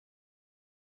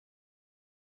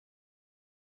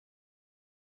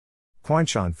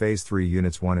Qinshan Phase III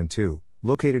Units 1 and 2,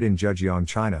 located in Zhejiang,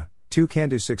 China, 2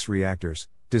 CANDU reactors,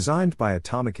 designed by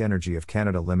Atomic Energy of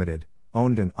Canada Limited,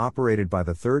 owned and operated by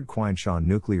the 3rd Qinshan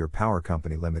Nuclear Power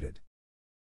Company Limited.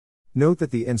 Note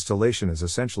that the installation is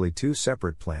essentially 2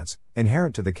 separate plants,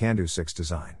 inherent to the CANDU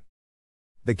design.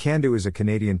 The CANDU is a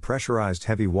Canadian pressurized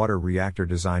heavy water reactor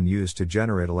design used to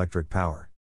generate electric power.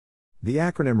 The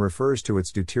acronym refers to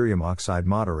its deuterium oxide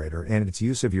moderator and its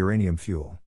use of uranium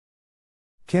fuel.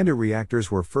 CANDU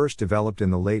reactors were first developed in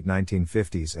the late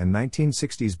 1950s and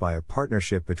 1960s by a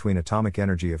partnership between Atomic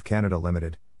Energy of Canada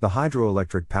Limited, the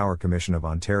Hydroelectric Power Commission of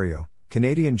Ontario,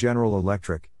 Canadian General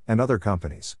Electric, and other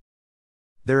companies.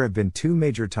 There have been 2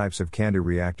 major types of CANDU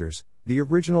reactors: the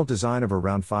original design of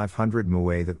around 500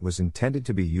 MUA that was intended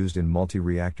to be used in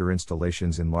multi-reactor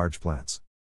installations in large plants,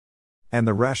 and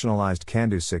the rationalized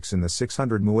CANDU 6 in the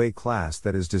 600 MUA class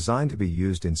that is designed to be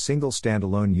used in single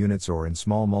standalone units or in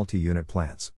small multi-unit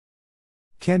plants.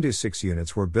 CANDU 6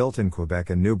 units were built in Quebec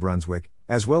and New Brunswick,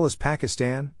 as well as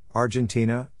Pakistan,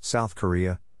 Argentina, South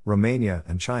Korea, Romania,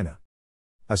 and China.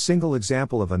 A single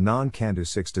example of a non-CANDU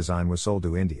 6 design was sold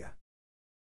to India.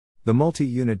 The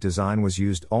multi-unit design was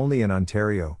used only in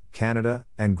Ontario, Canada,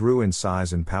 and grew in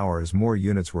size and power as more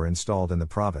units were installed in the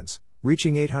province,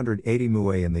 reaching 880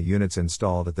 MUA in the units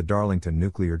installed at the Darlington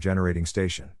Nuclear Generating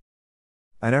Station.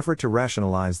 An effort to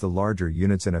rationalize the larger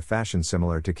units in a fashion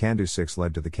similar to CANDU 6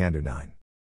 led to the CANDU 9.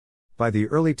 By the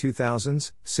early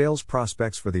 2000s, sales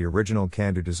prospects for the original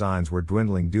CANDU designs were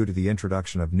dwindling due to the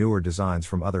introduction of newer designs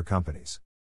from other companies.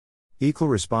 AECL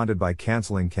responded by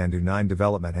cancelling CANDU 9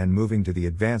 development and moving to the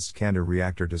advanced CANDU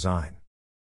reactor design.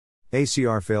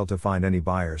 AECL failed to find any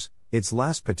buyers. Its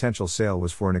last potential sale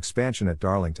was for an expansion at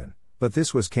Darlington, but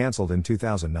this was cancelled in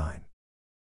 2009.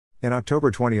 In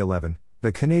October 2011,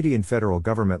 the Canadian federal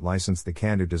government licensed the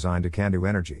CANDU design to CANDU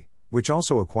Energy, which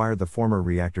also acquired the former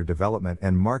reactor development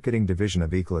and marketing division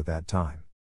of AECL at that time.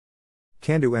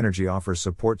 CANDU Energy offers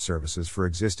support services for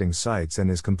existing sites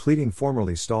and is completing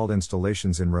formerly stalled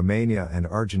installations in Romania and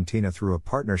Argentina through a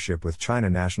partnership with China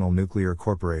National Nuclear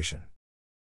Corporation.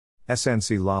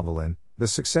 SNC-Lavalin, the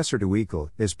successor to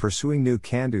AECL, is pursuing new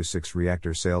CANDU 6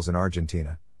 reactor sales in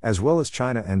Argentina, as well as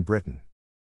China and Britain.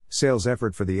 Sales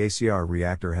effort for the AECL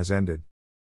reactor has ended.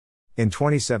 In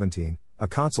 2017, a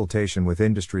consultation with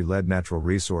industry led Natural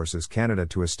Resources Canada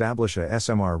to establish a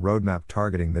SMR roadmap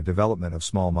targeting the development of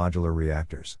small modular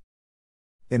reactors.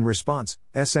 In response,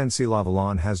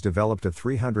 SNC-Lavalin has developed a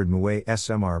 300 MUA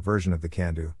SMR version of the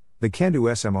CANDU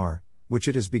SMR, which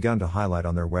it has begun to highlight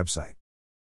on their website.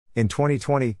 In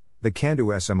 2020, the CANDU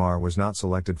SMR was not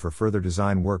selected for further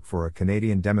design work for a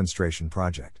Canadian demonstration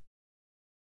project.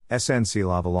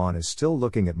 SNC-Lavalin is still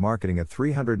looking at marketing a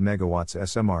 300 MW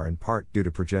SMR in part due to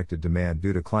projected demand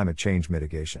due to climate change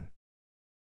mitigation.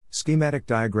 Schematic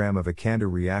diagram of a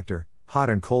CANDU reactor: hot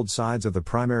and cold sides of the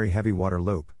primary heavy water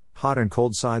loop, hot and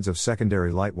cold sides of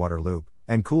secondary light water loop,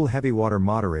 and cool heavy water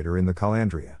moderator in the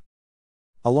calandria,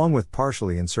 along with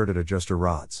partially inserted adjuster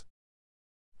rods.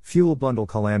 Fuel bundle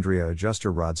calandria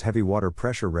adjuster rods, heavy water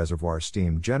pressure reservoir,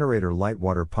 steam generator, light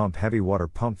water pump, heavy water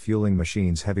pump, fueling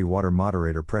machines, heavy water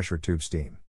moderator, pressure tube,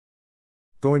 steam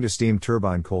going to steam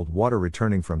turbine, cold water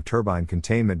returning from turbine,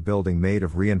 containment building made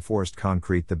of reinforced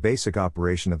concrete. The basic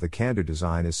operation of the CANDU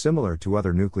design is similar to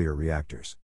other nuclear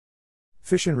reactors.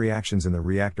 Fission reactions in the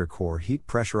reactor core: heat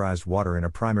pressurized water in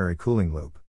a primary cooling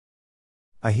loop.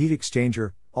 A heat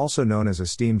exchanger, also known as a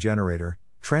steam generator,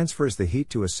 transfers the heat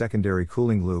to a secondary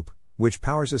cooling loop, which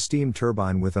powers a steam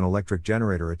turbine with an electric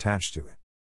generator attached to it.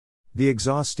 The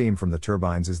exhaust steam from the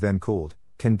turbines is then cooled,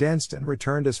 condensed, and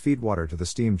returned as feedwater to the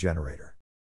steam generator.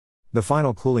 The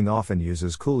final cooling often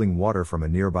uses cooling water from a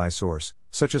nearby source,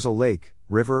 such as a lake,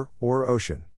 river, or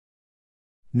ocean.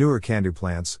 Newer CANDU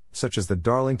plants, such as the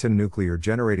Darlington Nuclear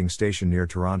Generating Station near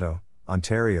Toronto,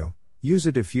 Ontario, use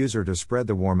a diffuser to spread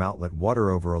the warm outlet water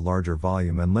over a larger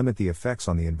volume and limit the effects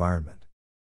on the environment.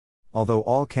 Although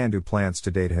all CANDU plants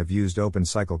to date have used open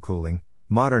cycle cooling,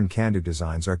 modern CANDU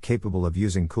designs are capable of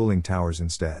using cooling towers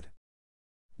instead.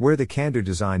 Where the CANDU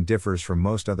design differs from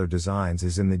most other designs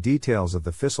is in the details of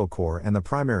the fissile core and the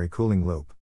primary cooling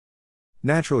loop.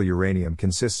 Natural uranium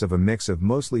consists of a mix of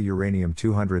mostly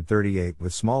uranium-238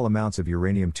 with small amounts of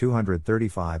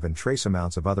uranium-235 and trace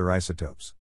amounts of other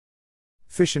isotopes.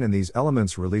 Fission in these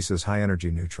elements releases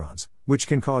high-energy neutrons, which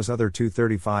can cause other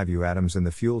 235U atoms in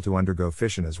the fuel to undergo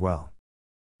fission as well.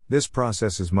 This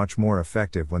process is much more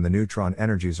effective when the neutron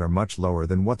energies are much lower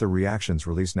than what the reactions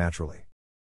release naturally.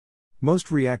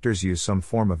 Most reactors use some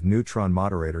form of neutron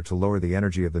moderator to lower the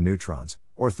energy of the neutrons,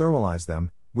 or thermalize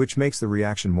them, which makes the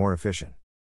reaction more efficient.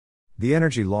 The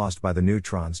energy lost by the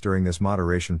neutrons during this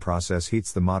moderation process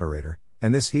heats the moderator,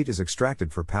 and this heat is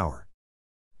extracted for power.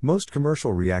 Most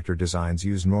commercial reactor designs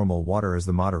use normal water as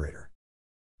the moderator.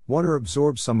 Water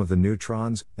absorbs some of the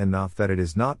neutrons, enough that it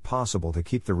is not possible to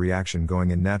keep the reaction going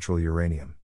in natural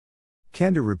uranium.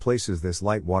 CANDU replaces this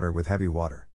light water with heavy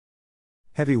water.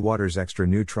 Heavy water's extra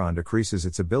neutron decreases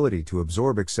its ability to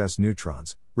absorb excess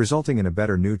neutrons, resulting in a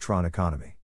better neutron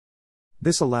economy.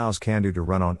 This allows CANDU to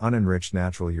run on unenriched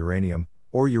natural uranium,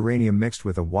 or uranium mixed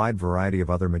with a wide variety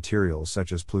of other materials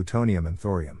such as plutonium and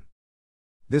thorium.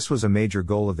 This was a major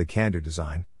goal of the CANDU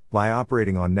design. By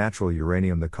operating on natural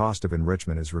uranium, the cost of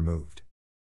enrichment is removed.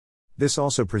 This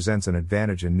also presents an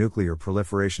advantage in nuclear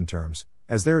proliferation terms,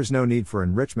 as there is no need for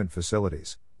enrichment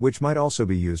facilities, which might also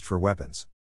be used for weapons.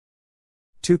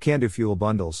 2 CANDU fuel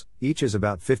bundles, each is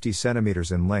about 50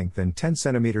 centimeters in length and 10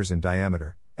 centimeters in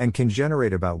diameter, and can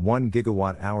generate about 1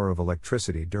 gigawatt-hour of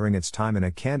electricity during its time in a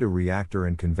CANDU reactor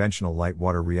and conventional light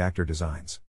water reactor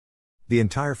designs. The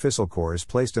entire fissile core is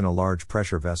placed in a large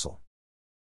pressure vessel.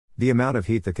 The amount of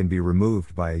heat that can be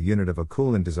removed by a unit of a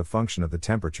coolant is a function of the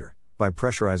temperature. By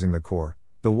pressurizing the core,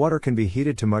 the water can be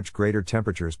heated to much greater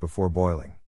temperatures before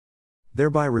boiling,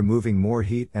 thereby removing more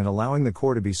heat and allowing the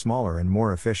core to be smaller and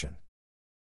more efficient.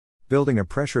 Building a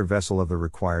pressure vessel of the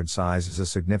required size is a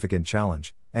significant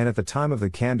challenge, and at the time of the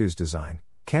CANDU's design,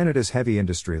 Canada's heavy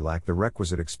industry lacked the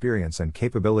requisite experience and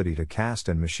capability to cast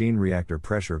and machine reactor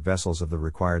pressure vessels of the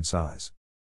required size.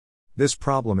 This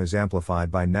problem is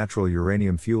amplified by natural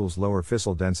uranium fuel's lower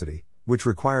fissile density, which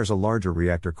requires a larger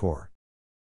reactor core.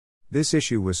 This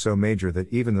issue was so major that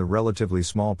even the relatively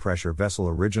small pressure vessel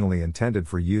originally intended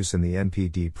for use in the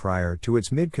NPD prior to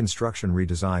its mid-construction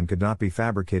redesign could not be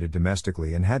fabricated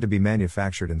domestically and had to be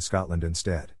manufactured in Scotland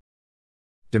instead.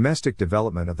 Domestic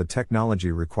development of the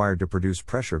technology required to produce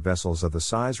pressure vessels of the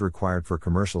size required for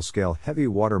commercial-scale heavy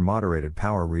water moderated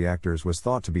power reactors was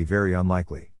thought to be very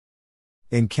unlikely.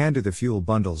 In CANDU, the fuel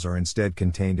bundles are instead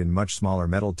contained in much smaller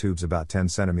metal tubes about 10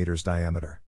 centimeters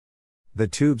diameter. The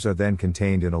tubes are then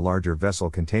contained in a larger vessel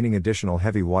containing additional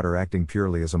heavy water acting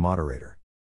purely as a moderator.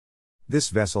 This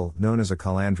vessel, known as a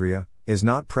calandria, is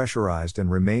not pressurized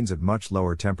and remains at much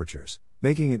lower temperatures,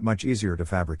 making it much easier to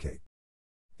fabricate.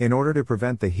 In order to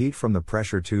prevent the heat from the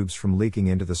pressure tubes from leaking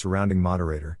into the surrounding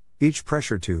moderator, each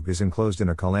pressure tube is enclosed in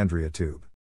a calandria tube.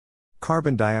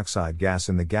 Carbon dioxide gas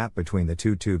in the gap between the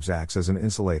two tubes acts as an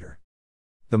insulator.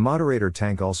 The moderator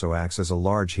tank also acts as a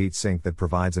large heat sink that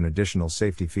provides an additional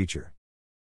safety feature.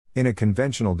 In a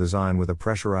conventional design with a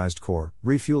pressurized core,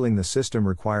 refueling the system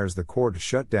requires the core to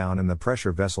shut down and the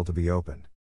pressure vessel to be opened.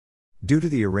 Due to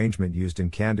the arrangement used in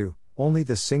CANDU, only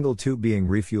the single tube being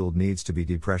refueled needs to be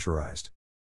depressurized.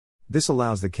 This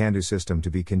allows the CANDU system to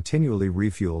be continually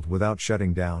refueled without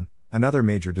shutting down, another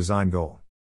major design goal.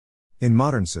 In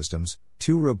modern systems,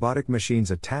 2 robotic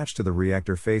machines attach to the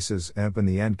reactor faces and open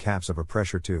the end caps of a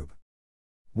pressure tube.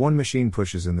 One machine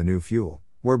pushes in the new fuel,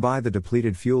 whereby the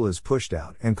depleted fuel is pushed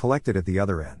out and collected at the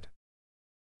other end.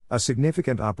 A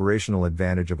significant operational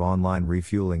advantage of online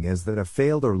refueling is that a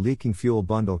failed or leaking fuel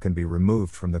bundle can be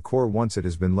removed from the core once it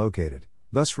has been located,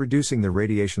 thus reducing the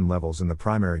radiation levels in the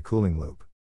primary cooling loop.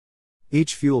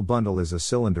 Each fuel bundle is a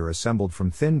cylinder assembled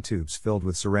from thin tubes filled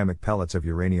with ceramic pellets of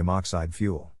uranium oxide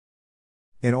fuel.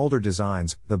 In older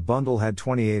designs, the bundle had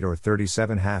 28 or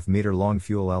 37 half-meter long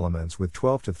fuel elements with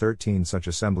 12 to 13 such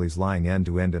assemblies lying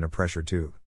end-to-end in a pressure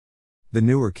tube. The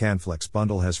newer CanFlex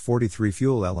bundle has 43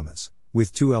 fuel elements,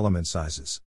 with 2 element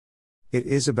sizes. It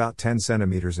is about 10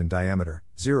 centimeters in diameter,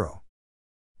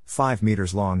 0.5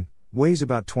 meters long, weighs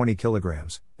about 20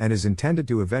 kilograms, and is intended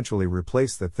to eventually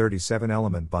replace the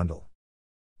 37-element bundle.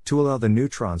 To allow the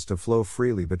neutrons to flow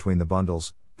freely between the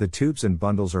bundles, the tubes and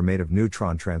bundles are made of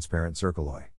neutron-transparent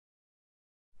zircaloy.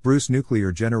 Bruce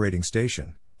Nuclear Generating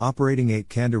Station, operating 8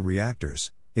 CANDU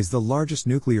reactors, is the largest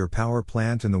nuclear power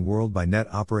plant in the world by net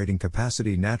operating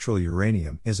capacity. Natural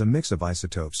uranium is a mix of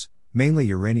isotopes, mainly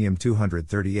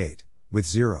uranium-238, with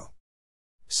 0.72%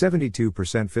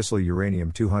 fissile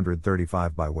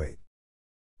uranium-235 by weight.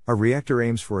 A reactor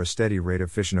aims for a steady rate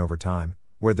of fission over time,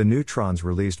 where the neutrons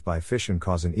released by fission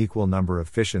cause an equal number of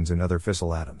fissions in other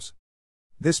fissile atoms.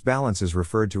 This balance is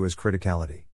referred to as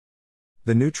criticality.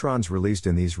 The neutrons released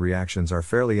in these reactions are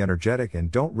fairly energetic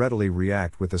and don't readily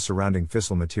react with the surrounding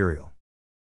fissile material.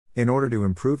 In order to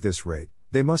improve this rate,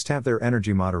 they must have their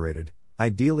energy moderated,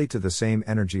 ideally to the same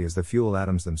energy as the fuel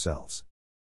atoms themselves.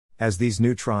 As these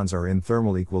neutrons are in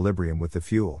thermal equilibrium with the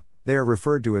fuel, they are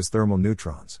referred to as thermal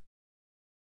neutrons.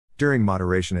 During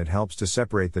moderation, it helps to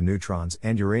separate the neutrons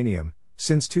and uranium,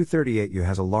 since 238U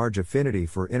has a large affinity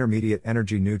for intermediate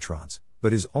energy neutrons,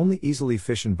 but is only easily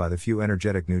fissioned by the few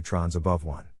energetic neutrons above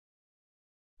 1.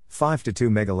 5 to 2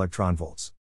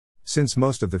 megaelectronvolts. Since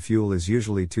most of the fuel is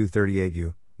usually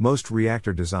 238U, most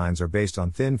reactor designs are based on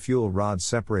thin fuel rods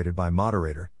separated by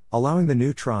moderator, allowing the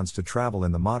neutrons to travel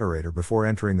in the moderator before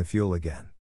entering the fuel again.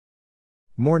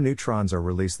 More neutrons are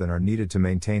released than are needed to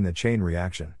maintain the chain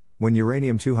reaction. When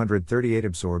uranium-238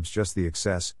 absorbs just the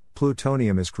excess,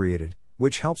 plutonium is created,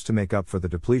 which helps to make up for the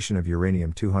depletion of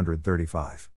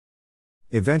uranium-235.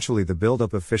 Eventually, the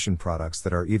buildup of fission products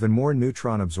that are even more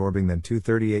neutron-absorbing than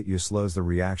 238U slows the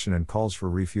reaction and calls for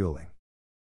refueling.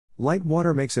 Light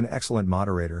water makes an excellent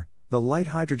moderator. The light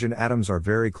hydrogen atoms are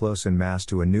very close in mass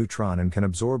to a neutron and can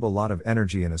absorb a lot of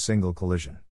energy in a single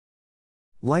collision.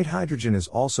 Light hydrogen is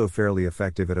also fairly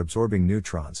effective at absorbing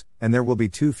neutrons, and there will be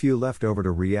too few left over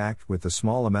to react with the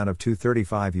small amount of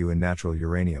 235U in natural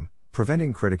uranium,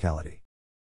 preventing criticality.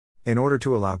 In order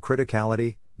to allow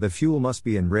criticality, the fuel must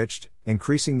be enriched,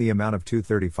 increasing the amount of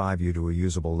 235U to a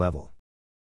usable level.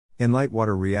 In light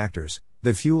water reactors,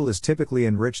 the fuel is typically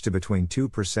enriched to between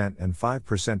 2% and 5%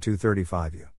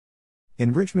 235U.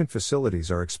 Enrichment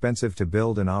facilities are expensive to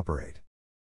build and operate.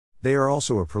 They are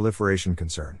also a proliferation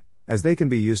concern, as they can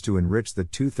be used to enrich the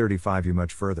 235U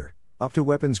much further, up to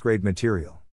weapons-grade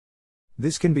material.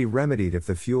 This can be remedied if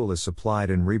the fuel is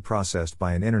supplied and reprocessed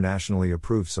by an internationally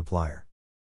approved supplier.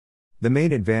 The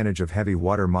main advantage of heavy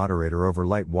water moderator over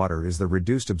light water is the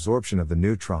reduced absorption of the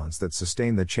neutrons that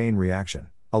sustain the chain reaction,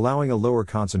 allowing a lower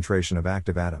concentration of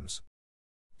active atoms.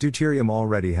 Deuterium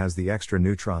already has the extra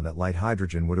neutron that light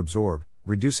hydrogen would absorb,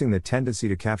 reducing the tendency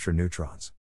to capture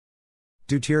neutrons.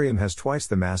 Deuterium has twice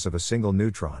the mass of a single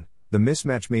neutron. The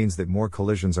mismatch means that more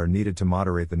collisions are needed to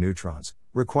moderate the neutrons,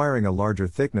 requiring a larger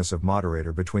thickness of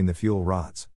moderator between the fuel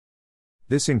rods.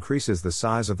 This increases the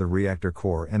size of the reactor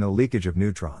core and the leakage of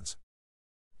neutrons.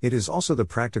 It is also the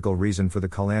practical reason for the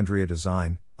Calandria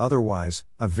design, otherwise,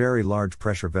 a very large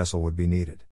pressure vessel would be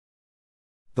needed.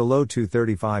 The low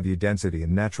 235U density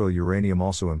in natural uranium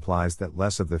also implies that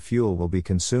less of the fuel will be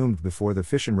consumed before the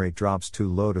fission rate drops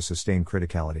too low to sustain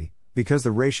criticality, because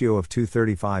the ratio of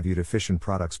 235U to fission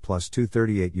products plus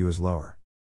 238U is lower.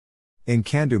 In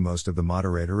CANDU, most of the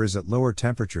moderator is at lower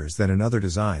temperatures than in other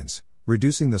designs,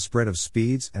 reducing the spread of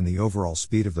speeds and the overall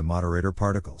speed of the moderator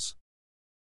particles.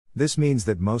 This means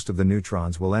that most of the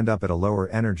neutrons will end up at a lower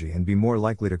energy and be more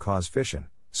likely to cause fission,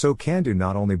 so CANDU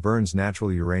not only burns natural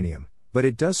uranium, but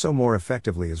it does so more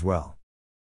effectively as well.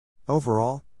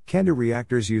 Overall, CANDU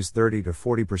reactors use 30 to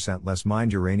 40% less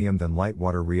mined uranium than light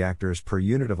water reactors per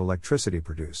unit of electricity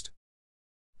produced.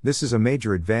 This is a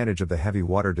major advantage of the heavy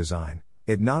water design.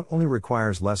 It not only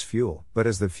requires less fuel, but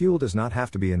as the fuel does not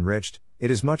have to be enriched,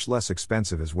 it is much less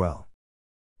expensive as well.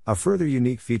 A further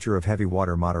unique feature of heavy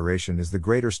water moderation is the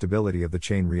greater stability of the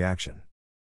chain reaction.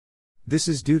 This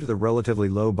is due to the relatively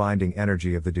low binding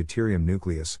energy of the deuterium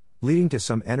nucleus, leading to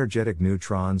some energetic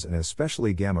neutrons and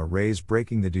especially gamma rays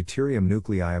breaking the deuterium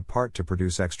nuclei apart to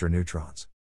produce extra neutrons.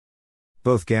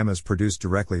 Both gammas produced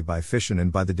directly by fission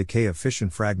and by the decay of fission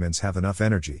fragments have enough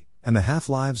energy, and the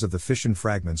half-lives of the fission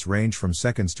fragments range from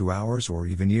seconds to hours or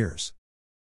even years.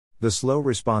 The slow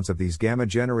response of these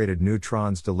gamma-generated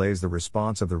neutrons delays the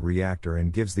response of the reactor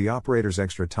and gives the operators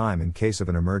extra time in case of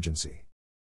an emergency.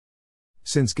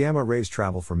 Since gamma rays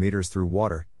travel for meters through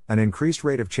water, an increased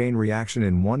rate of chain reaction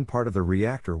in one part of the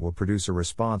reactor will produce a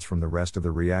response from the rest of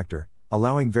the reactor,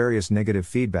 allowing various negative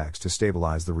feedbacks to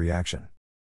stabilize the reaction.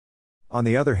 On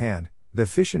the other hand, the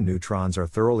fission neutrons are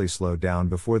thoroughly slowed down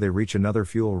before they reach another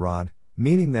fuel rod,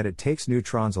 meaning that it takes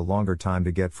neutrons a longer time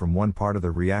to get from one part of the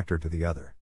reactor to the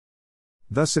other.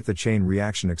 Thus, if the chain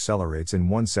reaction accelerates in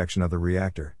one section of the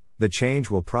reactor, the change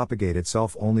will propagate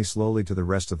itself only slowly to the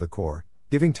rest of the core,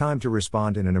 giving time to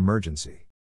respond in an emergency.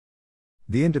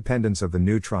 The independence of the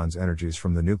neutrons' energies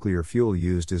from the nuclear fuel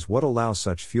used is what allows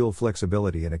such fuel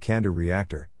flexibility in a CANDU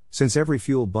reactor, since every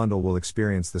fuel bundle will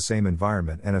experience the same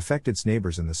environment and affect its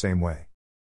neighbors in the same way.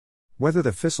 Whether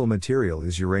the fissile material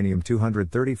is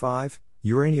uranium-235,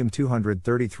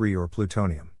 uranium-233 or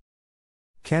plutonium.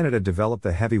 Canada developed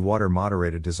the heavy water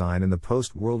moderated design in the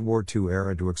post-World War II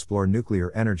era to explore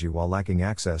nuclear energy while lacking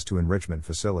access to enrichment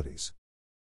facilities.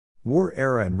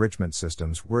 War-era enrichment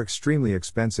systems were extremely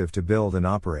expensive to build and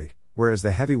operate, whereas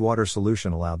the heavy water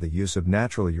solution allowed the use of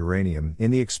natural uranium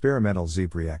in the experimental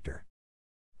ZEEP reactor.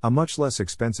 A much less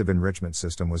expensive enrichment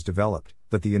system was developed,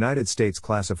 but the United States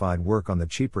classified work on the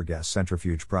cheaper gas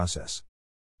centrifuge process.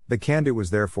 The CANDU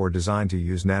was therefore designed to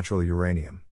use natural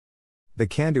uranium. The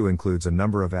CANDU includes a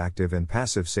number of active and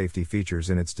passive safety features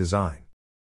in its design.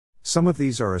 Some of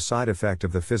these are a side effect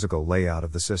of the physical layout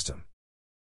of the system.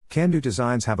 CANDU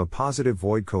designs have a positive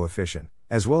void coefficient,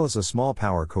 as well as a small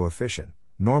power coefficient,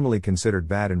 normally considered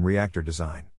bad in reactor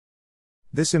design.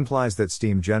 This implies that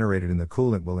steam generated in the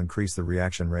coolant will increase the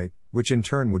reaction rate, which in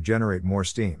turn would generate more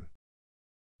steam.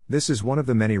 This is one of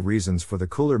the many reasons for the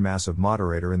cooler mass of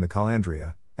moderator in the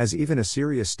calandria, as even a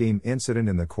serious steam incident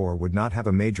in the core would not have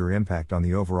a major impact on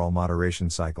the overall moderation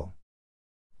cycle.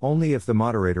 Only if the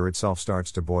moderator itself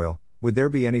starts to boil, would there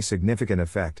be any significant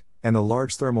effect, and the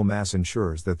large thermal mass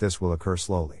ensures that this will occur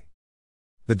slowly.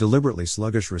 The deliberately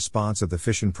sluggish response of the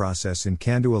fission process in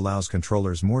CANDU allows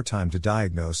controllers more time to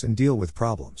diagnose and deal with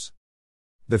problems.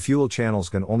 The fuel channels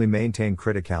can only maintain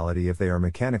criticality if they are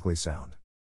mechanically sound.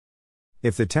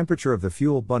 If the temperature of the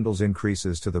fuel bundles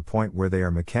increases to the point where they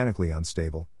are mechanically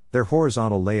unstable, their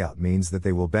horizontal layout means that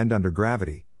they will bend under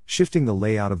gravity, shifting the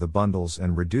layout of the bundles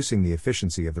and reducing the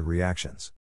efficiency of the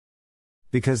reactions.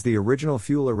 Because the original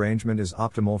fuel arrangement is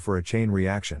optimal for a chain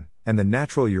reaction, and the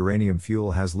natural uranium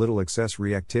fuel has little excess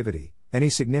reactivity, any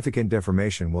significant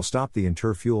deformation will stop the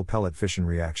inter-fuel pellet fission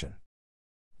reaction.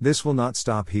 This will not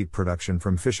stop heat production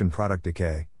from fission product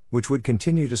decay, which would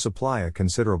continue to supply a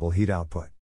considerable heat output.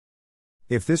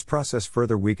 If this process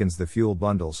further weakens the fuel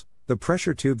bundles, the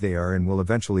pressure tube they are in will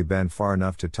eventually bend far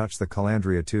enough to touch the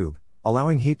calandria tube,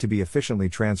 allowing heat to be efficiently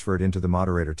transferred into the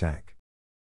moderator tank.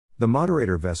 The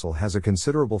moderator vessel has a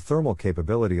considerable thermal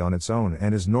capability on its own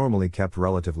and is normally kept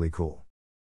relatively cool.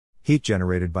 Heat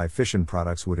generated by fission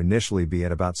products would initially be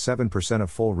at about 7%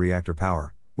 of full reactor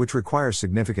power, which requires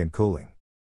significant cooling.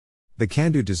 The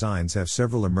CANDU designs have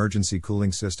several emergency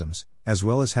cooling systems, as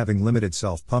well as having limited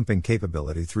self-pumping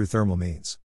capability through thermal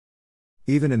means.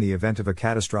 Even in the event of a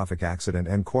catastrophic accident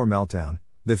and core meltdown,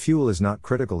 the fuel is not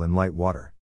critical in light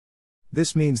water.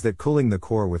 This means that cooling the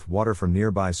core with water from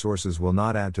nearby sources will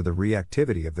not add to the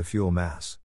reactivity of the fuel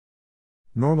mass.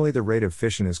 Normally the rate of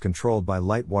fission is controlled by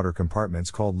light water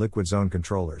compartments called liquid zone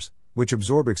controllers, which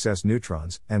absorb excess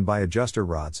neutrons, and by adjuster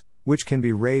rods, which can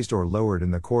be raised or lowered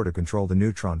in the core to control the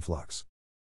neutron flux.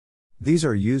 These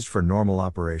are used for normal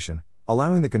operation,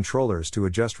 allowing the controllers to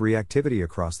adjust reactivity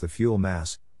across the fuel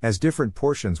mass, as different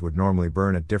portions would normally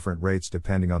burn at different rates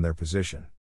depending on their position.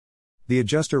 The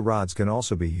adjuster rods can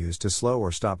also be used to slow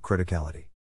or stop criticality.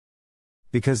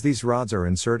 Because these rods are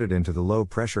inserted into the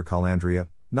low-pressure calandria,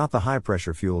 not the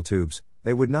high-pressure fuel tubes,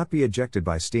 they would not be ejected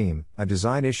by steam, a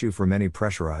design issue for many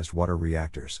pressurized water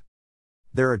reactors.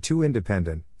 There are two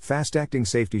independent, fast-acting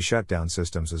safety shutdown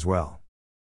systems as well.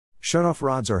 Shutoff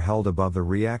rods are held above the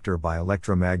reactor by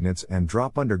electromagnets and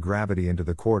drop under gravity into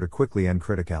the core to quickly end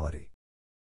criticality.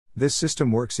 This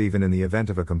system works even in the event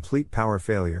of a complete power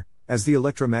failure, as the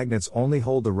electromagnets only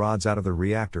hold the rods out of the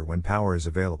reactor when power is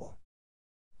available.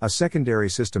 A secondary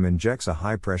system injects a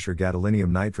high-pressure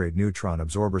gadolinium nitrate neutron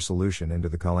absorber solution into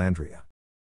the calandria.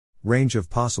 Range of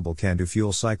possible CANDU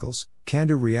fuel cycles.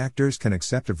 CANDU reactors can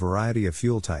accept a variety of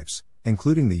fuel types,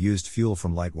 including the used fuel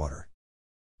from light water.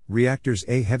 Reactors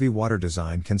A heavy water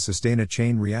design can sustain a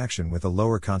chain reaction with a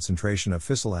lower concentration of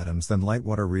fissile atoms than light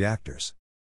water reactors,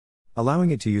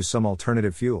 allowing it to use some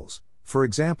alternative fuels, for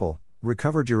example,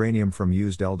 recovered uranium from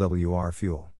used LWR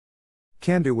fuel.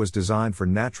 CANDU was designed for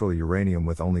natural uranium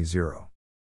with only 0.7%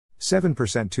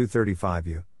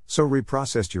 235U, so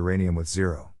reprocessed uranium with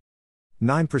 0.9%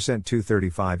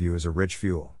 235U is a rich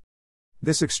fuel.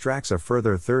 This extracts a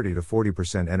further 30 to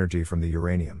 40% energy from the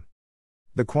uranium.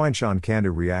 The Qinshan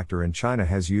CANDU reactor in China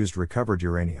has used recovered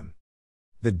uranium.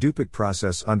 The Dupic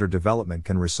process under development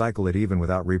can recycle it even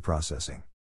without reprocessing.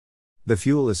 The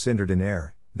fuel is sintered in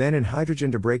air, then in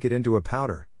hydrogen to break it into a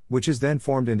powder, which is then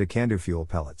formed into CANDU fuel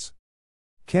pellets.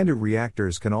 CANDU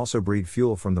reactors can also breed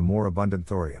fuel from the more abundant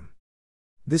thorium.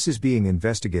 This is being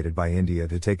investigated by India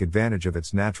to take advantage of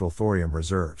its natural thorium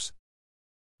reserves.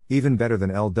 Even better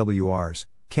than LWRs,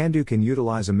 CANDU can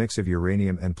utilize a mix of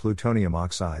uranium and plutonium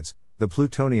oxides, the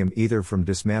plutonium either from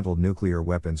dismantled nuclear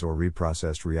weapons or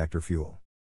reprocessed reactor fuel.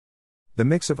 The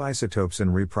mix of isotopes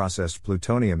and reprocessed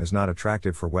plutonium is not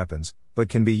attractive for weapons, but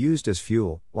can be used as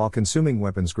fuel, while consuming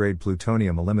weapons-grade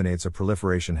plutonium eliminates a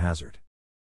proliferation hazard.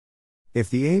 If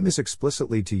the aim is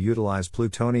explicitly to utilize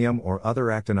plutonium or other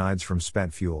actinides from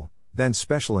spent fuel, then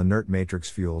special inert matrix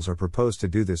fuels are proposed to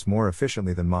do this more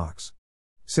efficiently than MOX.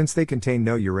 Since they contain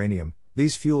no uranium,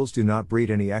 these fuels do not breed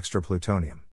any extra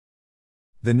plutonium.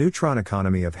 The neutron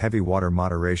economy of heavy water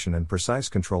moderation and precise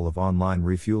control of online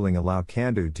refueling allow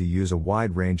CANDU to use a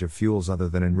wide range of fuels other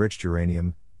than enriched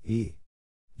uranium,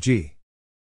 e.g.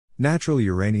 natural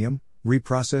uranium,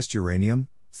 reprocessed uranium,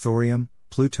 thorium,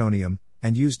 plutonium,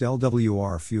 and used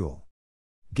LWR fuel.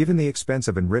 Given the expense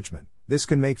of enrichment, this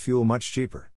can make fuel much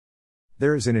cheaper.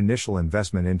 There is an initial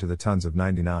investment into the tons of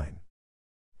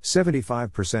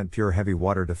 99.75% pure heavy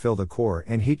water to fill the core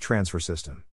and heat transfer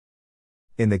system.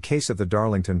 In the case of the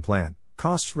Darlington plant,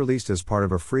 Costs released as part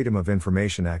of a Freedom of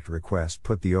Information Act request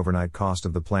put the overnight cost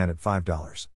of the plant at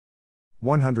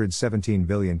 $5.117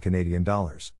 billion Canadian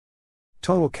dollars.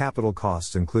 Total capital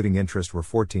costs including interest were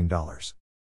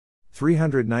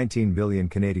 $14.319 billion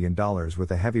Canadian dollars, with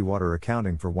the heavy water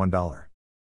accounting for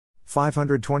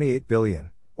 $1.528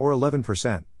 billion, or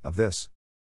 11%, of this.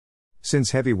 Since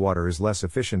heavy water is less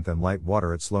efficient than light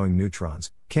water at slowing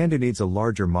neutrons, CANDU needs a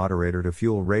larger moderator to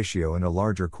fuel ratio and a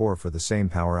larger core for the same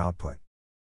power output.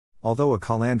 Although a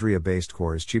calandria-based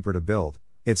core is cheaper to build,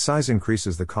 its size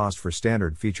increases the cost for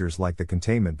standard features like the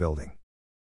containment building.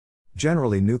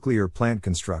 Generally, nuclear plant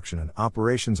construction and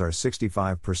operations are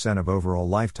 65% of overall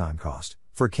lifetime cost.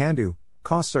 For CANDU,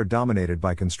 costs are dominated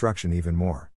by construction even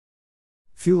more.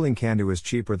 Fueling CANDU is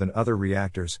cheaper than other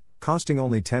reactors, costing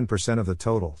only 10% of the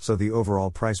total, so the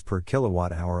overall price per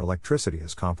kilowatt-hour electricity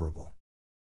is comparable.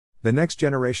 The next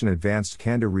generation advanced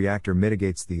CANDU reactor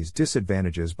mitigates these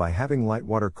disadvantages by having light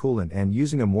water coolant and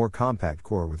using a more compact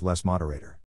core with less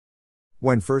moderator.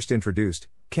 When first introduced,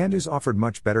 CANDUs offered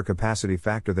much better capacity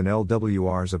factor than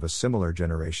LWRs of a similar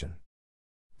generation.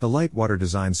 The light water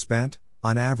design spent,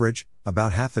 on average,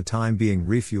 about half the time being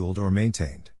refueled or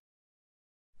maintained.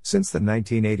 Since the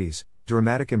 1980s,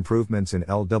 dramatic improvements in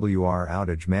LWR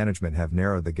outage management have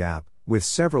narrowed the gap, with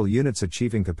several units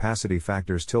achieving capacity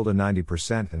factors tilde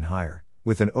 90% and higher,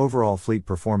 with an overall fleet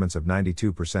performance of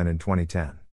 92% in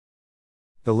 2010.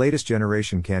 The latest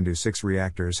generation CANDU 6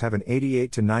 reactors have an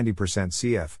 88 to 90%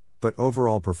 CF, but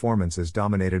overall performance is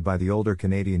dominated by the older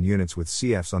Canadian units with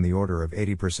CFs on the order of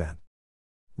 80%.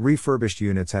 Refurbished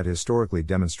units had historically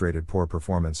demonstrated poor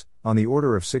performance, on the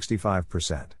order of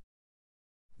 65%.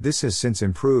 This has since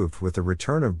improved with the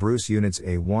return of Bruce Units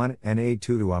A1 and A2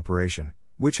 to operation,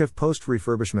 which have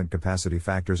post-refurbishment capacity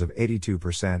factors of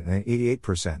 82% and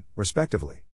 88%,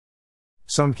 respectively.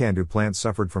 Some CANDU plants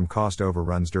suffered from cost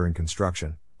overruns during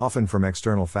construction, often from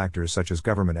external factors such as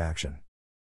government action.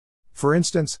 For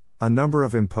instance, a number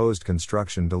of imposed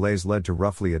construction delays led to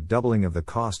roughly a doubling of the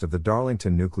cost of the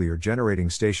Darlington Nuclear Generating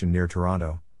Station near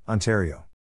Toronto, Ontario.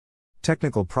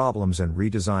 Technical problems and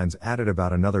redesigns added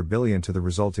about another $1 billion to the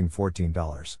resulting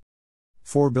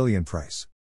 $14.4 billion price.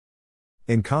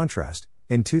 In contrast,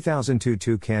 in 2002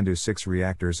 two CANDU 6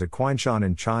 reactors at Qinshan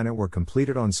in China were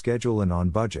completed on schedule and on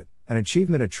budget, an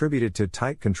achievement attributed to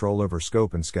tight control over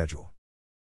scope and schedule.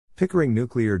 Pickering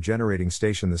Nuclear Generating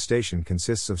Station. The station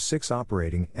consists of 6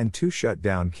 operating and 2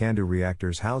 shut-down CANDU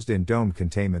reactors housed in domed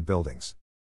containment buildings.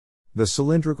 The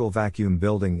cylindrical vacuum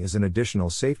building is an additional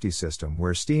safety system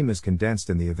where steam is condensed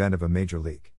in the event of a major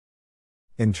leak.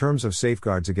 In terms of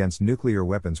safeguards against nuclear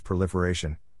weapons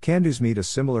proliferation, CANDUs meet a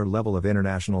similar level of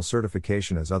international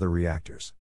certification as other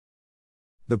reactors.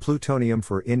 The plutonium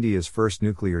for India's first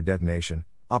nuclear detonation,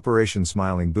 Operation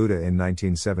Smiling Buddha in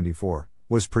 1974,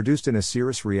 was produced in a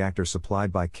Cirrus reactor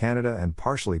supplied by Canada and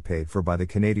partially paid for by the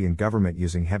Canadian government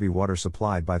using heavy water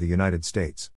supplied by the United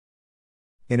States.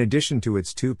 In addition to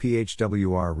its 2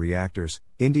 PHWR reactors,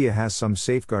 India has some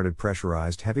safeguarded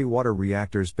pressurized heavy water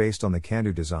reactors based on the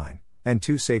CANDU design, and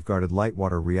 2 safeguarded light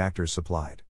water reactors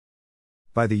supplied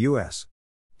by the U.S.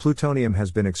 Plutonium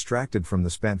has been extracted from the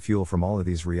spent fuel from all of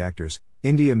these reactors.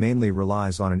 India mainly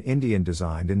relies on an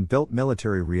Indian-designed and built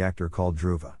military reactor called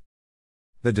Dhruva.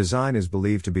 The design is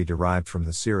believed to be derived from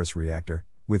the Cirrus reactor,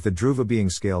 with the Dhruva being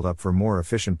scaled up for more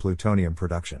efficient plutonium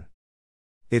production.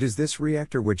 It is this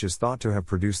reactor which is thought to have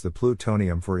produced the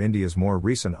plutonium for India's more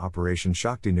recent Operation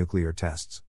Shakti nuclear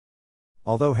tests.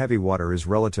 Although heavy water is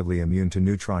relatively immune to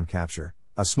neutron capture,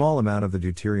 a small amount of the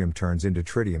deuterium turns into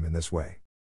tritium in this way.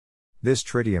 This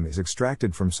tritium is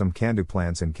extracted from some CANDU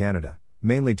plants in Canada,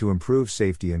 mainly to improve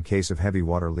safety in case of heavy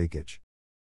water leakage.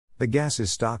 The gas is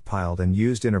stockpiled and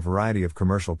used in a variety of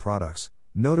commercial products,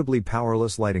 notably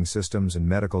powerless lighting systems and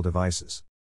medical devices.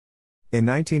 In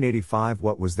 1985,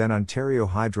 what was then Ontario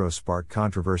Hydro sparked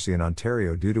controversy in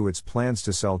Ontario due to its plans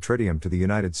to sell tritium to the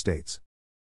United States.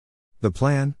 The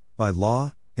plan, by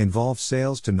law, involved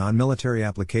sales to non-military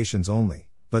applications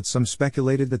only, but some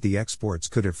speculated that the exports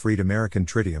could have freed American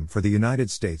tritium for the United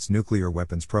States nuclear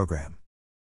weapons program.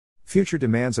 Future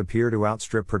demands appear to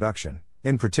outstrip production,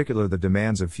 in particular the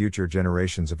demands of future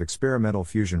generations of experimental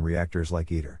fusion reactors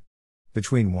like ITER.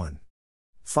 Between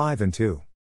 1.5 and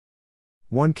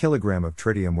 2.1 kilogram of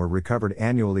tritium were recovered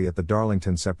annually at the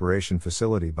Darlington separation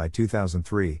facility by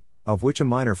 2003, of which a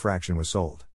minor fraction was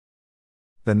sold.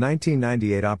 The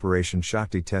 1998 Operation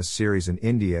Shakti test series in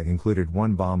India included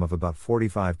one bomb of about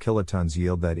 45 kilotons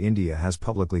yield that India has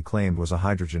publicly claimed was a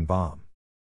hydrogen bomb.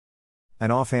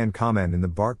 An offhand comment in the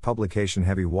Bark publication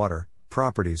Heavy Water,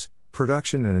 Properties,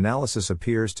 production and analysis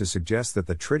appears to suggest that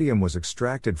the tritium was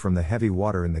extracted from the heavy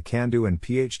water in the CANDU and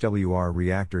PHWR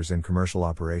reactors in commercial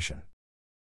operation.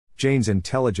 Jane's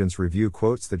Intelligence Review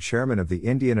quotes the chairman of the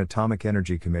Indian Atomic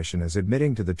Energy Commission as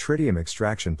admitting to the tritium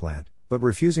extraction plant, but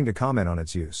refusing to comment on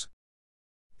its use.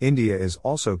 India is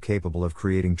also capable of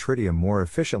creating tritium more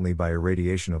efficiently by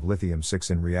irradiation of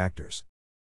lithium-6 in reactors.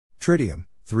 Tritium,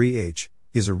 3H,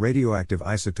 is a radioactive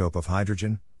isotope of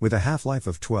hydrogen, with a half-life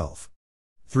of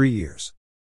 12.3 years.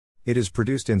 It is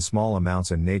produced in small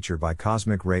amounts in nature by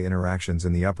cosmic ray interactions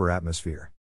in the upper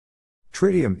atmosphere.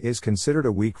 Tritium is considered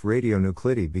a weak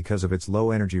radionuclide because of its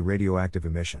low-energy radioactive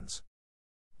emissions.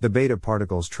 The beta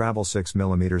particles travel 6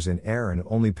 mm in air and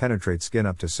only penetrate skin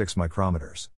up to 6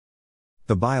 micrometers.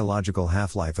 The biological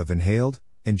half-life of inhaled,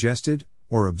 ingested,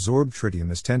 or absorbed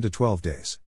tritium is 10 to 12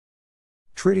 days.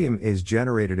 Tritium is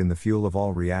generated in the fuel of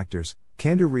all reactors.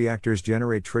 CANDU reactors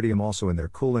generate tritium also in their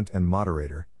coolant and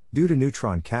moderator, due to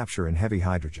neutron capture in heavy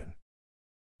hydrogen.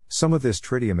 Some of this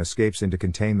tritium escapes into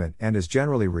containment and is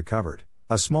generally recovered.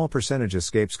 A small percentage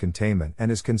escapes containment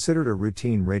and is considered a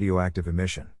routine radioactive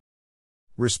emission.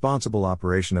 Responsible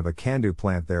operation of a CANDU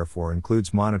plant therefore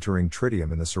includes monitoring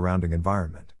tritium in the surrounding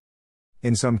environment.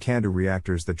 In some CANDU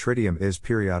reactors the tritium is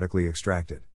periodically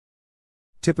extracted.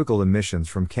 Typical emissions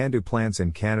from CANDU plants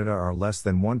in Canada are less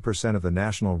than 1% of the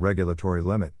national regulatory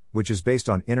limit, which is based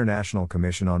on International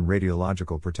Commission on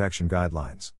Radiological Protection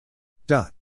guidelines.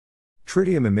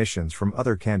 Tritium emissions from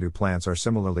other CANDU plants are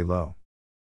similarly low.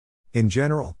 In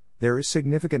general, there is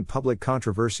significant public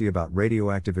controversy about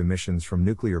radioactive emissions from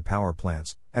nuclear power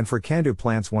plants, and for CANDU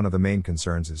plants one of the main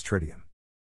concerns is tritium.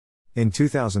 In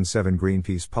 2007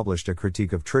 Greenpeace published a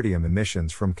critique of tritium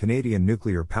emissions from Canadian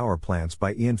nuclear power plants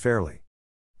by Ian Fairley.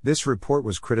 This report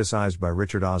was criticized by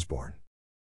Richard Osborne.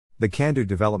 The CANDU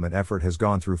development effort has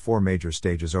gone through 4 major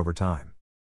stages over time.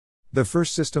 The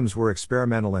first systems were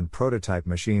experimental and prototype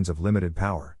machines of limited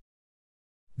power.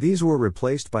 These were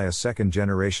replaced by a second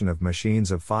generation of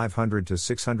machines of 500 to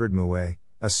 600 MUA,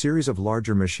 a series of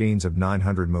larger machines of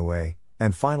 900 MUA,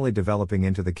 and finally developing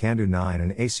into the CANDU 9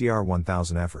 and ACR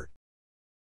 1000 effort.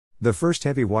 The first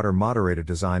heavy water moderator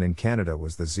design in Canada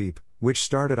was the ZEEP, which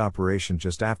started operation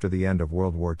just after the end of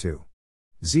World War II.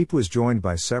 ZEEP was joined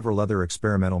by several other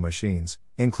experimental machines,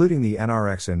 including the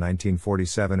NRX in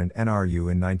 1947 and NRU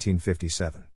in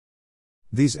 1957.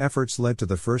 These efforts led to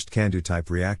the first CANDU-type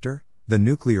reactor, the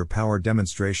nuclear power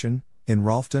demonstration, in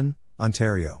Ralphton,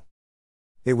 Ontario.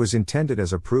 It was intended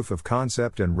as a proof of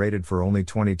concept and rated for only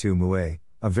 22 MUA,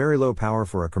 a very low power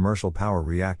for a commercial power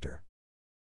reactor.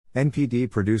 NPD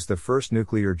produced the first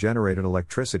nuclear-generated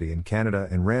electricity in Canada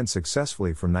and ran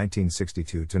successfully from 1962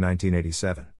 to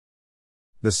 1987.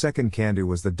 The second CANDU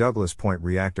was the Douglas Point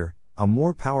reactor, a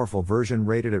more powerful version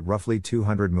rated at roughly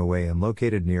 200 MUA and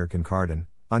located near Kincardine,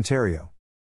 Ontario.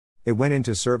 It went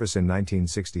into service in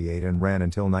 1968 and ran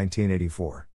until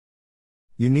 1984.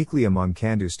 Uniquely among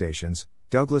CANDU stations,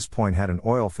 Douglas Point had an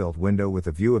oil-filled window with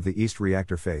a view of the east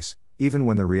reactor face, even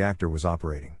when the reactor was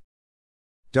operating.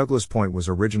 Douglas Point was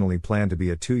originally planned to be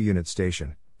a 2-unit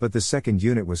station, but the second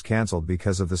unit was cancelled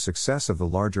because of the success of the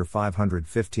larger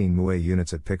 515 MUA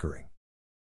units at Pickering.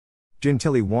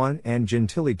 Gentilly 1 and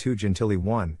Gentilly 2 Gentilly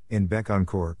 1, in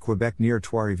Bécancour, Quebec near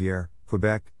Trois-Rivières,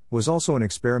 Quebec, was also an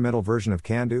experimental version of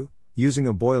CANDU, using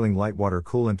a boiling light water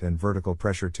coolant and vertical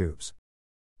pressure tubes.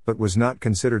 But was not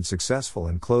considered successful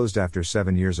and closed after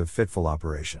 7 years of fitful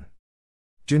operation.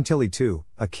 Gentilly 2,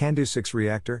 a CANDU 6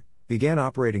 reactor, began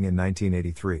operating in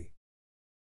 1983.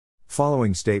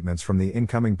 Following statements from the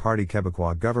incoming Parti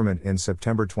Québécois government in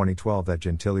September 2012 that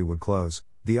Gentilly would close,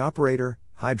 the operator,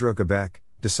 Hydro-Québec,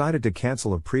 decided to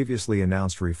cancel a previously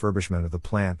announced refurbishment of the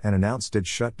plant and announced its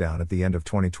shutdown at the end of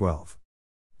 2012.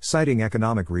 Citing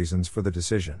economic reasons for the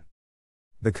decision.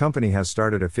 The company has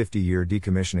started a 50-year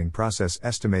decommissioning process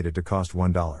estimated to cost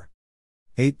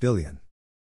 $1.8 billion.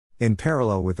 In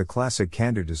parallel with the classic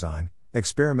CANDU design,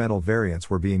 experimental variants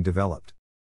were being developed.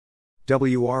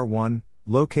 WR1,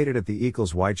 located at the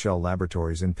AECL's Whiteshell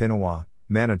Laboratories in Pinawa,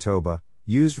 Manitoba,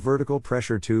 used vertical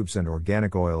pressure tubes and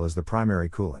organic oil as the primary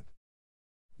coolant.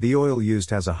 The oil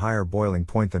used has a higher boiling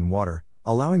point than water,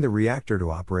 allowing the reactor to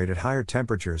operate at higher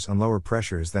temperatures and lower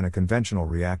pressures than a conventional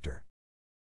reactor.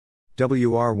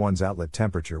 WR1's outlet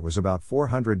temperature was about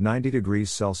 490 degrees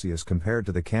Celsius compared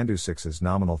to the CANDU 6's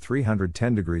nominal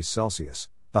 310 degrees Celsius.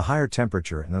 The higher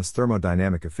temperature and thus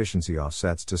thermodynamic efficiency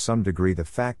offsets to some degree the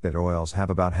fact that oils have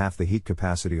about half the heat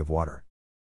capacity of water.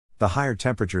 The higher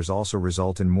temperatures also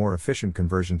result in more efficient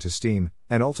conversion to steam,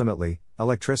 and ultimately,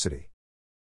 electricity.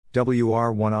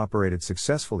 WR1 operated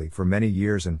successfully for many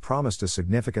years and promised a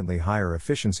significantly higher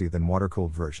efficiency than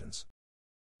water-cooled versions.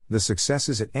 The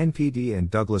successes at NPD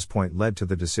and Douglas Point led to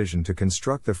the decision to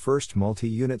construct the first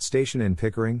multi-unit station in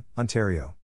Pickering,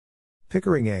 Ontario.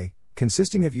 Pickering A,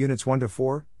 consisting of units 1 to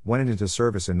 4, went into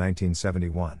service in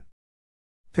 1971.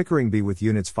 Pickering B with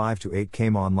units 5 to 8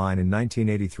 came online in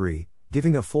 1983,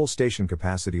 giving a full station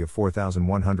capacity of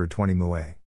 4,120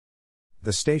 MUA.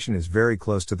 The station is very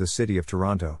close to the city of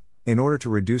Toronto, in order to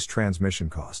reduce transmission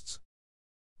costs.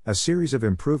 A series of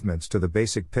improvements to the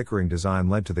basic Pickering design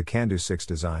led to the CANDU 6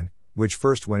 design, which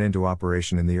first went into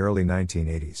operation in the early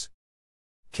 1980s.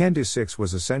 CANDU 6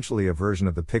 was essentially a version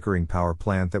of the Pickering power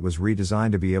plant that was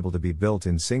redesigned to be able to be built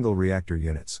in single reactor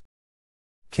units.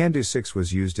 CANDU 6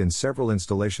 was used in several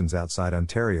installations outside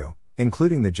Ontario,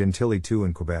 including the Gentilly 2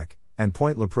 in Quebec, and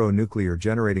Point Lepreau Nuclear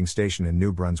Generating Station in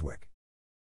New Brunswick.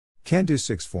 CANDU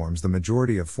 6 forms the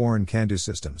majority of foreign CANDU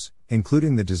systems,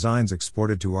 including the designs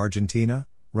exported to Argentina,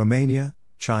 Romania,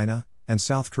 China, and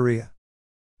South Korea.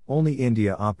 Only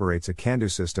India operates a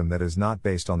CANDU system that is not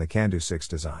based on the CANDU 6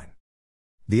 design.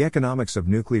 The economics of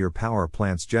nuclear power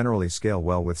plants generally scale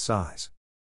well with size.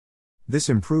 This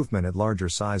improvement at larger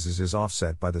sizes is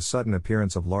offset by the sudden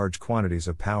appearance of large quantities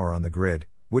of power on the grid,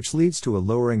 which leads to a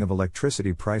lowering of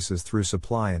electricity prices through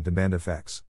supply and demand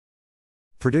effects.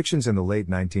 Predictions in the late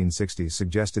 1960s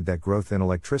suggested that growth in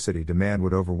electricity demand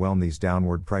would overwhelm these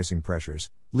downward pricing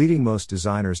pressures, leading most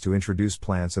designers to introduce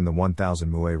plants in the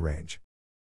 1,000 MUA range.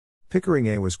 Pickering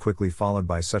A was quickly followed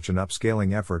by such an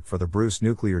upscaling effort for the Bruce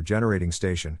Nuclear Generating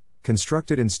Station,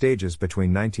 constructed in stages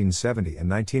between 1970 and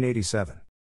 1987.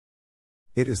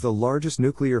 It is the largest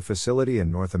nuclear facility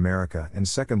in North America and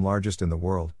second largest in the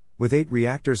world, with 8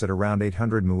 reactors at around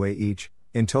 800 MUA each,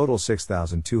 in total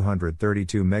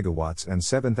 6,232 megawatts and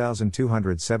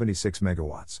 7,276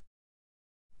 megawatts.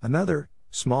 Another,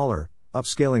 smaller,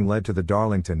 upscaling led to the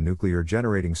Darlington Nuclear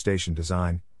Generating Station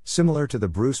design, similar to the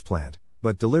Bruce plant,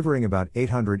 but delivering about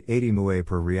 880 MUA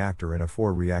per reactor in a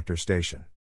 4-reactor station.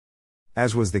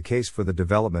 As was the case for the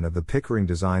development of the Pickering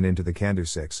design into the CANDU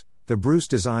 6, the Bruce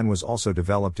design was also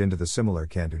developed into the similar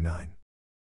CANDU 9.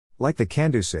 Like the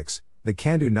CANDU 6, the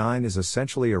CANDU 9 is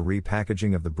essentially a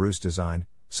repackaging of the Bruce design,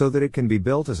 so that it can be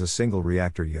built as a single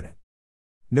reactor unit.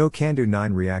 No CANDU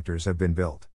 9 reactors have been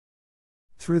built.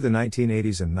 Through the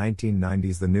 1980s and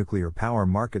 1990s, the nuclear power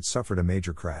market suffered a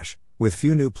major crash, with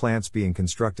few new plants being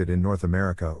constructed in North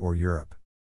America or Europe.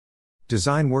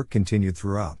 Design work continued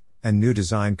throughout, and new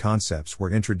design concepts were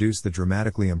introduced that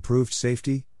dramatically improved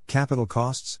safety, capital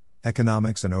costs,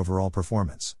 economics, and overall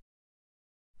performance.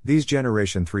 These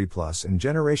Generation 3 Plus and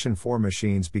Generation 4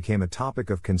 machines became a topic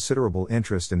of considerable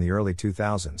interest in the early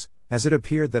 2000s, as it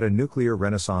appeared that a nuclear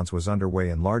renaissance was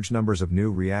underway and large numbers of new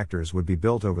reactors would be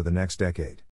built over the next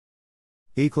decade.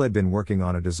 AECL had been working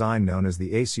on a design known as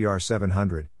the ACR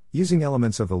 700, using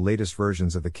elements of the latest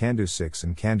versions of the CANDU 6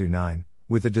 and CANDU 9,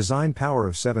 with a design power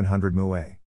of 700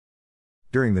 MUA.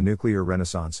 During the nuclear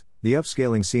renaissance, the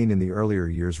upscaling seen in the earlier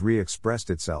years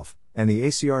re-expressed itself, and the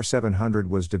ACR 700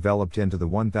 was developed into the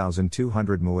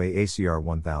 1,200 MUA ACR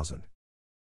 1000.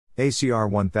 ACR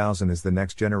 1000 is the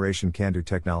next generation CANDU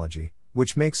technology,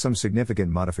 which makes some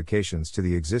significant modifications to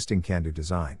the existing CANDU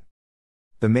design.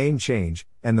 The main change,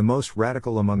 and the most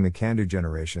radical among the CANDU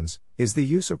generations, is the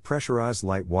use of pressurized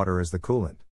light water as the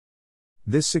coolant.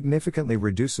 This significantly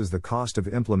reduces the cost of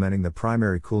implementing the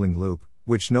primary cooling loop,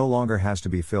 which no longer has to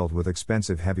be filled with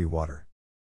expensive heavy water.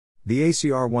 The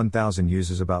ACR 1000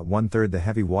 uses about 1/3 the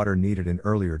heavy water needed in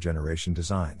earlier generation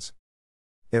designs.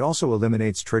 It also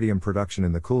eliminates tritium production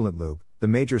in the coolant loop, the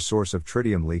major source of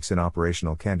tritium leaks in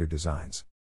operational CANDU designs.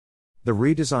 The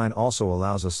redesign also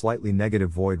allows a slightly negative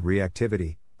void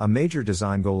reactivity, a major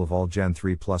design goal of all Gen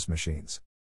 3 Plus machines.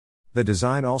 The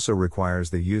design also requires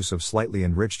the use of slightly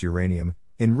enriched uranium,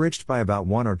 enriched by about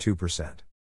 1 or 2%.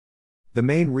 The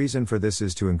main reason for this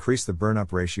is to increase the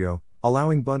burn-up ratio,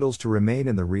 allowing bundles to remain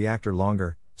in the reactor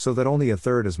longer, so that only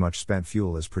 1/3 as much spent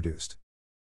fuel is produced.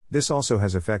 This also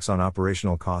has effects on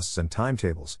operational costs and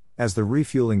timetables, as the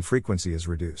refueling frequency is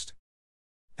reduced.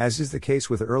 As is the case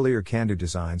with earlier CANDU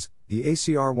designs, the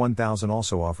ACR 1000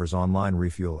 also offers online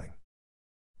refueling.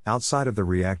 Outside of the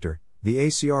reactor, the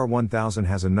ACR 1000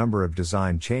 has a number of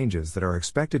design changes that are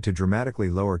expected to dramatically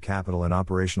lower capital and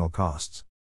operational costs.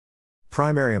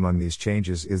 Primary among these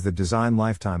changes is the design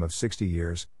lifetime of 60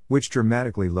 years, which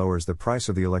dramatically lowers the price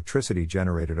of the electricity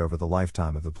generated over the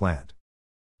lifetime of the plant.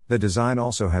 The design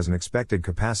also has an expected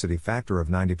capacity factor of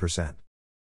 90%.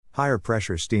 Higher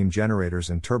pressure steam generators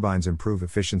and turbines improve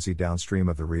efficiency downstream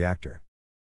of the reactor.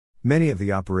 Many of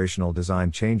the operational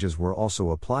design changes were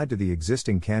also applied to the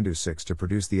existing CANDU 6 to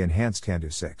produce the enhanced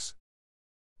CANDU 6.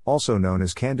 Also known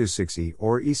as CANDU 6E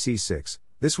or EC6,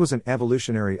 This was an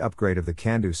evolutionary upgrade of the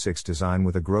CANDU 6 design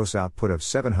with a gross output of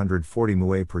 740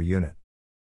 MUA per unit.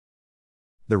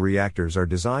 The reactors are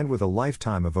designed with a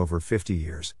lifetime of over 50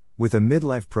 years, with a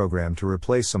midlife program to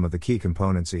replace some of the key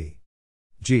components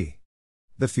e.g.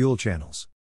 the fuel channels.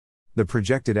 The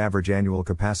projected average annual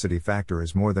capacity factor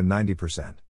is more than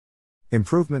 90%.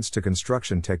 Improvements to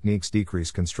construction techniques decrease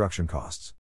construction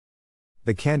costs.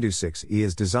 The CANDU 6E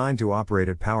is designed to operate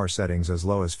at power settings as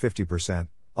low as 50%,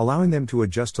 allowing them to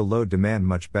adjust to load demand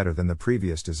much better than the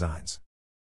previous designs.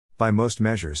 By most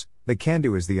measures, the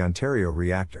CANDU is the Ontario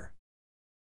reactor.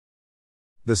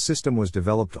 The system was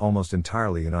developed almost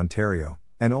entirely in Ontario,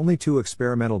 and only 2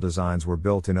 experimental designs were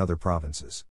built in other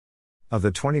provinces. Of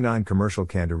the 29 commercial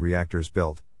CANDU reactors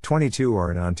built, 22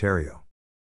 are in Ontario.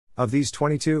 Of these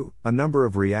 22, a number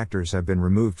of reactors have been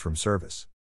removed from service.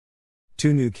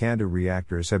 2 new CANDU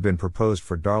reactors have been proposed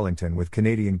for Darlington with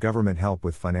Canadian government help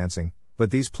with financing, but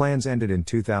these plans ended in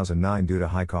 2009 due to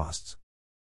high costs.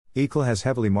 AECL has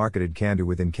heavily marketed CANDU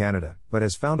within Canada, but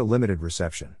has found a limited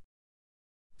reception.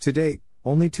 To date,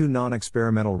 only 2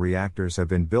 non-experimental reactors have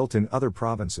been built in other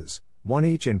provinces, 1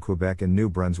 each in Quebec and New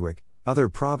Brunswick. Other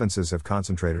provinces have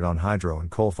concentrated on hydro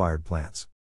and coal-fired plants.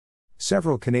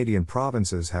 Several Canadian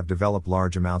provinces have developed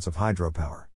large amounts of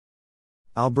hydropower.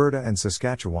 Alberta and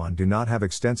Saskatchewan do not have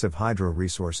extensive hydro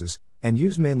resources, and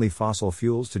use mainly fossil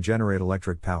fuels to generate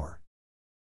electric power.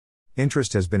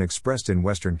 Interest has been expressed in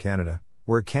Western Canada,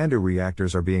 where CANDU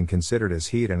reactors are being considered as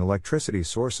heat and electricity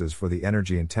sources for the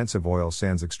energy-intensive oil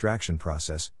sands extraction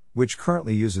process, which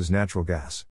currently uses natural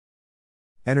gas.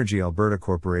 Energy Alberta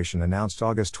Corporation announced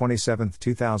August 27,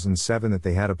 2007 that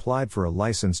they had applied for a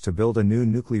license to build a new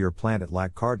nuclear plant at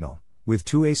Lac Cardinal, with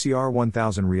 2 ACR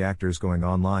 1000 reactors going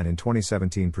online in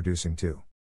 2017 producing 2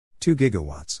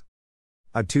 gigawatts.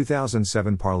 A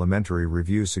 2007 parliamentary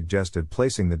review suggested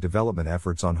placing the development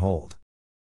efforts on hold.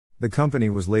 The company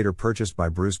was later purchased by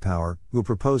Bruce Power, who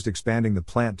proposed expanding the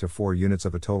plant to 4 units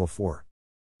of a total 4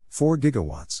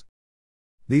 gigawatts.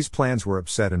 These plans were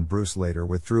upset and Bruce later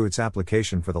withdrew its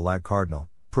application for the Lac Cardinal,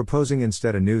 proposing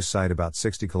instead a new site about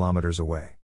 60 kilometers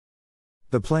away.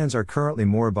 The plans are currently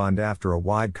moribund after a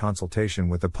wide consultation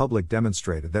with the public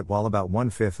demonstrated that while about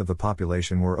 1/5 of the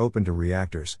population were open to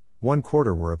reactors,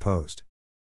 1/4 were opposed.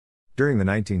 During the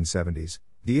 1970s,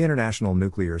 the international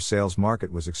nuclear sales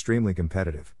market was extremely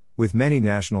competitive, with many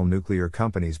national nuclear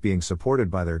companies being supported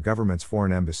by their government's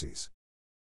foreign embassies.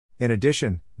 In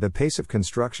addition, the pace of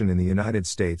construction in the United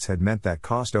States had meant that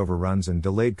cost overruns and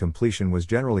delayed completion was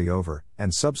generally over,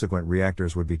 and subsequent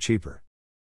reactors would be cheaper.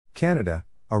 Canada,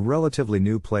 a relatively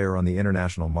new player on the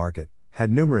international market,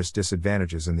 had numerous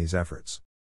disadvantages in these efforts.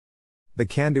 The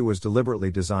CANDU was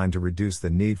deliberately designed to reduce the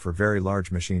need for very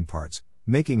large machine parts,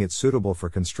 making it suitable for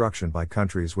construction by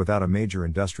countries without a major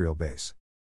industrial base.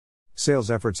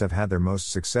 Sales efforts have had their most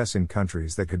success in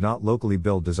countries that could not locally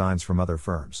build designs from other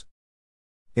firms.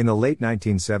 In the late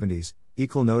 1970s,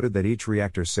 AECL noted that each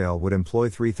reactor sale would employ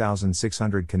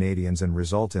 3,600 Canadians and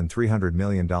result in $300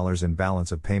 million in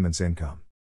balance of payments income.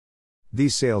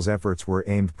 These sales efforts were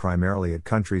aimed primarily at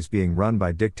countries being run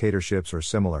by dictatorships or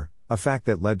similar, a fact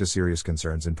that led to serious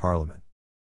concerns in Parliament.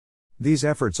 These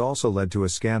efforts also led to a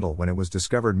scandal when it was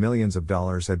discovered millions of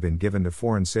dollars had been given to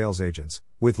foreign sales agents,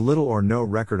 with little or no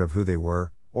record of who they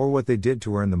were, or what they did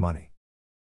to earn the money.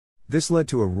 This led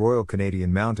to a Royal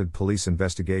Canadian Mounted Police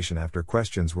investigation after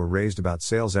questions were raised about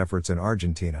sales efforts in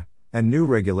Argentina, and new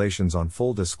regulations on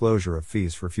full disclosure of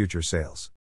fees for future sales.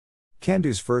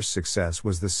 CANDU's first success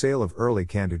was the sale of early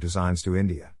CANDU designs to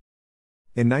India.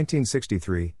 In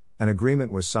 1963, an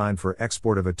agreement was signed for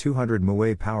export of a 200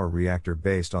 MUA power reactor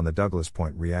based on the Douglas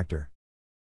Point reactor.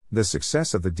 The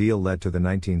success of the deal led to the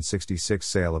 1966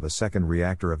 sale of a second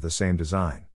reactor of the same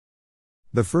design.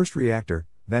 The first reactor,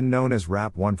 then known as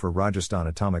RAP-1 for Rajasthan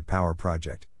Atomic Power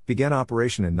Project, began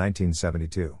operation in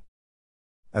 1972.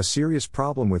 A serious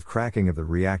problem with cracking of the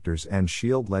reactor's end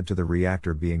shield led to the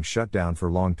reactor being shut down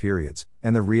for long periods,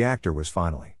 and the reactor was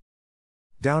finally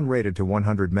down-rated to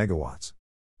 100 megawatts.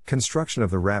 Construction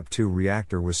of the RAP-2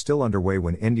 reactor was still underway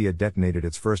when India detonated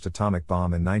its first atomic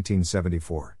bomb in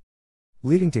 1974,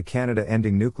 leading to Canada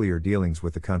ending nuclear dealings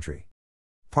with the country.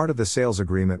 Part of the sales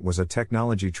agreement was a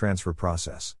technology transfer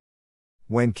process.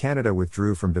 When Canada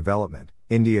withdrew from development,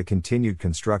 India continued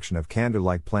construction of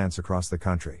CANDU-like plants across the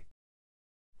country.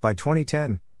 By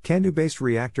 2010, CANDU-based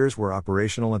reactors were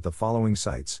operational at the following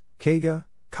sites: Kega,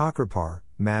 Kakrapar,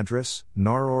 Madras,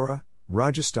 Narora,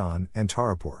 Rajasthan, and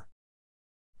Tarapur.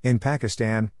 In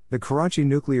Pakistan, the Karachi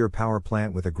nuclear power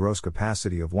plant with a gross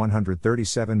capacity of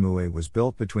 137 MUA was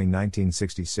built between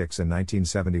 1966 and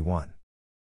 1971.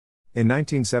 In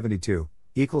 1972,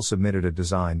 AECL submitted a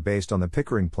design based on the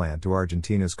Pickering plant to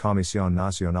Argentina's Comisión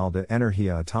Nacional de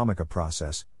Energía Atómica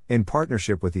process, in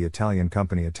partnership with the Italian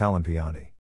company Italimpianti.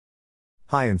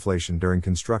 High inflation during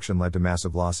construction led to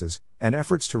massive losses, and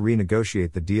efforts to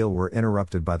renegotiate the deal were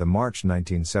interrupted by the March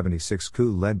 1976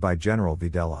 coup led by General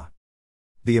Videla.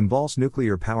 The Embalse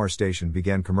nuclear power station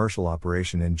began commercial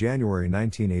operation in January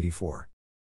 1984.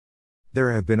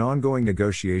 There have been ongoing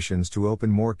negotiations to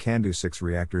open more CANDU 6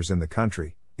 reactors in the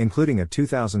country, including a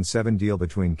 2007 deal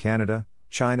between Canada,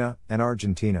 China, and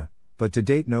Argentina, but to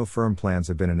date no firm plans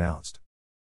have been announced.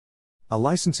 A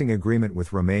licensing agreement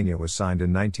with Romania was signed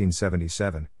in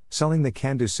 1977, selling the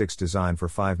CANDU 6 design for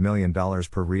 $5 million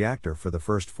per reactor for the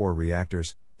first 4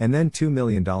 reactors, and then $2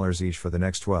 million each for the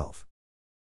next 12.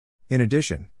 In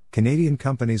addition, Canadian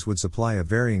companies would supply a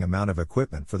varying amount of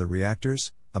equipment for the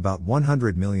reactors, about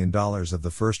 $100 million of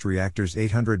the first reactor's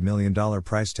 $800 million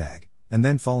price tag, and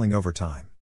then falling over time.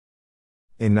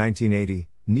 In 1980,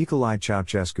 Nicolae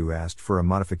Ceausescu asked for a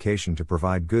modification to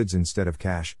provide goods instead of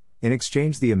cash. In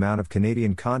exchange, the amount of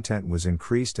Canadian content was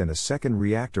increased and a second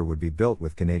reactor would be built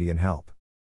with Canadian help.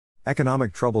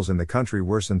 Economic troubles in the country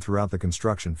worsened throughout the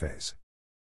construction phase.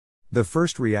 The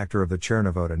first reactor of the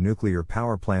Chernovoda nuclear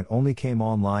power plant only came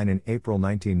online in April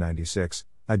 1996,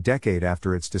 a decade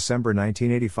after its December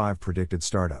 1985 predicted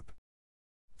startup.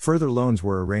 Further loans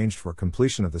were arranged for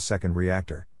completion of the second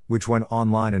reactor, which went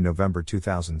online in November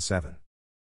 2007.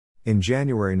 In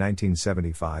January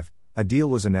 1975, a deal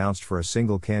was announced for a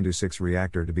single CANDU 6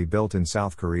 reactor to be built in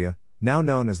South Korea, now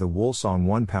known as the Wolsong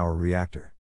 1 power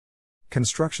reactor.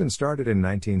 Construction started in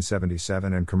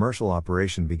 1977 and commercial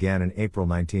operation began in April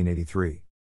 1983.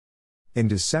 In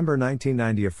December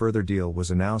 1990 a further deal was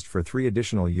announced for 3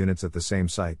 additional units at the same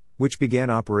site, which began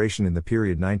operation in the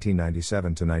period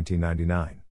 1997 to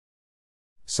 1999.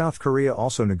 South Korea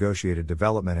also negotiated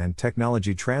development and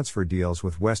technology transfer deals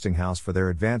with Westinghouse for their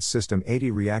Advanced System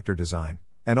 80 reactor design,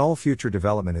 and all future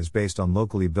development is based on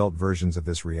locally built versions of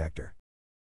this reactor.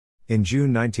 In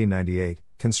June 1998,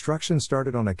 construction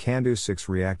started on a CANDU 6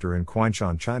 reactor in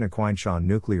Qinshan, China Qinshan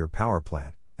Nuclear Power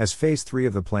Plant, as Phase III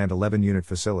of the planned 11-unit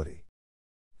facility.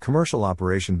 Commercial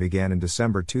operation began in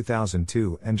December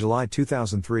 2002 and July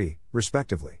 2003,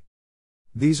 respectively.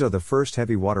 These are the first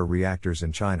heavy water reactors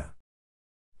in China.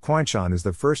 Qinshan is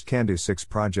the first CANDU 6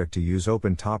 project to use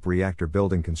open-top reactor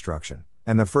building construction,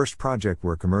 and the first project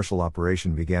where commercial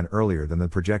operation began earlier than the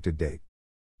projected date.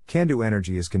 CANDU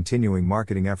Energy is continuing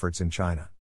marketing efforts in China.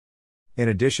 In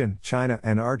addition, China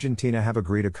and Argentina have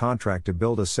agreed a contract to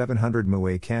build a 700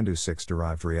 MW CANDU 6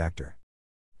 derived reactor.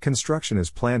 Construction is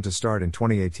planned to start in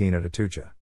 2018 at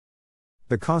Atucha.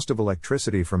 The cost of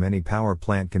electricity from any power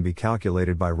plant can be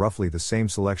calculated by roughly the same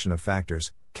selection of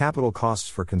factors: capital costs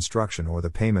for construction or the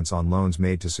payments on loans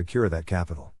made to secure that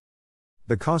capital,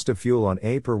 the cost of fuel on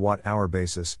a per watt-hour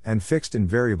basis, and fixed and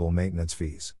variable maintenance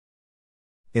fees.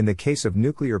 In the case of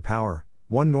nuclear power,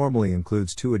 one normally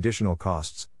includes 2 additional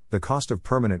costs: the cost of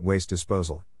permanent waste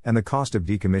disposal, and the cost of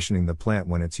decommissioning the plant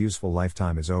when its useful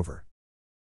lifetime is over.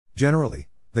 Generally,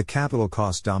 the capital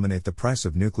costs dominate the price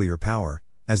of nuclear power,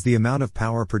 as the amount of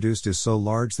power produced is so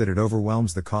large that it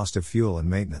overwhelms the cost of fuel and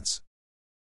maintenance.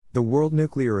 The World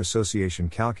Nuclear Association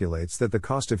calculates that the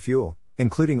cost of fuel,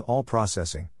 including all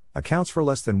processing, accounts for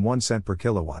less than 1 cent per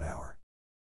kilowatt-hour.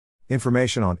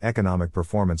 Information on economic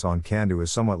performance on CANDU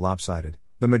is somewhat lopsided.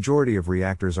 The majority of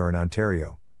reactors are in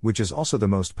Ontario, which is also the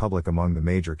most public among the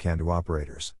major CANDU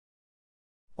operators.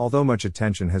 Although much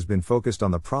attention has been focused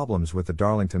on the problems with the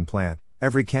Darlington plant,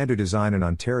 every CANDU design in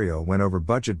Ontario went over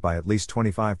budget by at least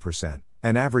 25%,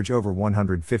 an average over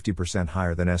 150%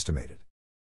 higher than estimated.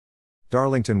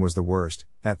 Darlington was the worst,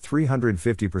 at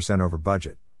 350% over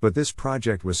budget, but this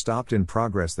project was stopped in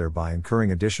progress, thereby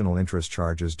incurring additional interest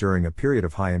charges during a period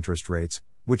of high interest rates,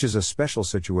 which is a special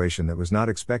situation that was not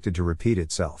expected to repeat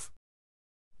itself.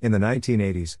 In the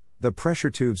 1980s, the pressure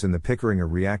tubes in the Pickering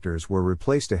reactors were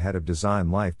replaced ahead of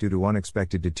design life due to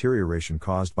unexpected deterioration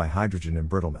caused by hydrogen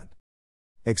embrittlement.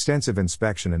 Extensive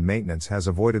inspection and maintenance has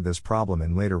avoided this problem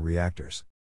in later reactors.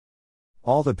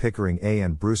 All the Pickering A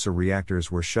and Bruce reactors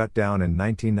were shut down in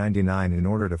 1999 in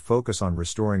order to focus on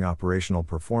restoring operational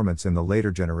performance in the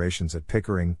later generations at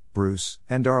Pickering, Bruce,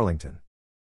 and Darlington.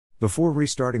 Before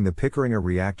restarting the Pickering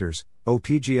reactors,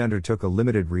 OPG undertook a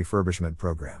limited refurbishment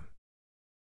program.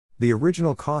 The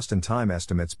original cost and time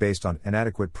estimates based on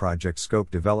inadequate project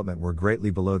scope development were greatly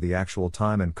below the actual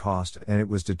time and cost, and it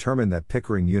was determined that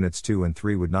Pickering Units 2 and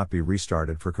 3 would not be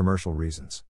restarted for commercial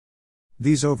reasons.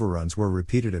 These overruns were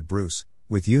repeated at Bruce,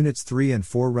 with Units 3 and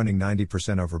 4 running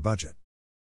 90% over budget.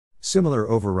 Similar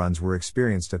overruns were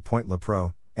experienced at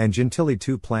Point-Le-Pro, and Gentilly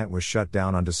 2 plant was shut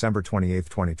down on December 28,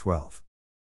 2012.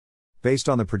 based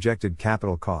on the projected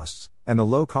capital costs, and the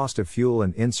low cost of fuel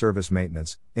and in-service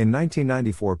maintenance. In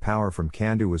 1994, power from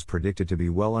CANDU was predicted to be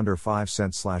well under 5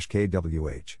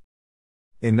 cents/kWh.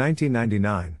 In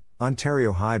 1999,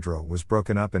 Ontario Hydro was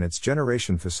broken up and its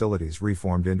generation facilities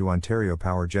reformed into Ontario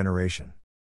Power Generation.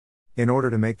 In order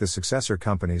to make the successor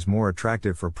companies more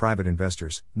attractive for private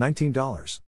investors,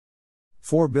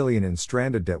 $19.4 billion in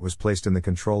stranded debt was placed in the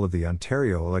control of the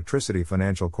Ontario Electricity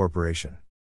Financial Corporation.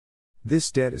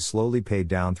 This debt is slowly paid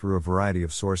down through a variety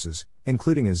of sources,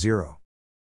 including a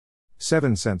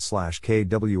 0.7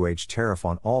 cents/kWh tariff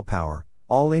on all power,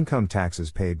 all income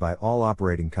taxes paid by all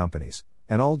operating companies,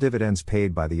 and all dividends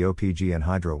paid by the OPG and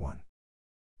Hydro One.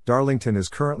 Darlington is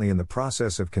currently in the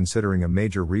process of considering a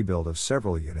major rebuild of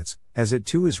several units, as it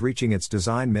too is reaching its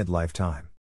design mid-lifetime.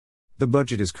 The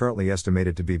budget is currently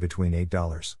estimated to be between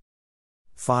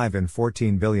 $8.5 and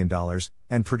 $14 billion,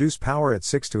 and produce power at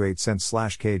 6 to 8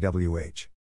 cents/kWh.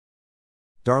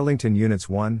 Darlington Units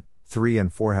 1, 3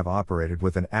 and 4 have operated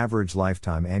with an average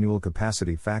lifetime annual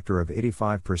capacity factor of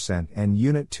 85% and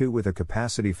Unit 2 with a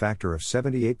capacity factor of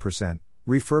 78%.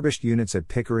 Refurbished units at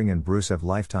Pickering and Bruce have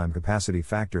lifetime capacity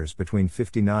factors between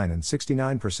 59 and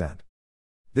 69%.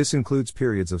 This includes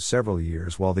periods of several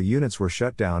years while the units were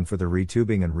shut down for the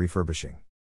retubing and refurbishing.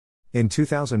 In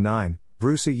 2009,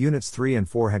 Bruce Units 3 and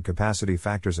 4 had capacity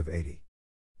factors of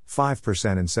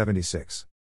 85% and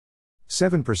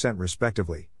 76.7%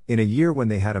 respectively, in a year when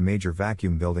they had a major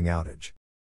vacuum building outage.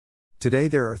 Today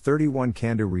there are 31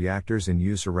 CANDU reactors in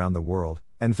use around the world,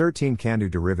 and 13 CANDU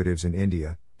derivatives in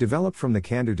India, developed from the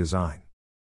CANDU design.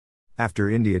 After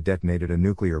India detonated a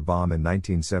nuclear bomb in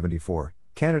 1974,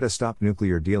 Canada stopped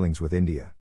nuclear dealings with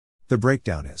India. The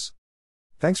breakdown is.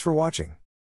 Thanks for watching.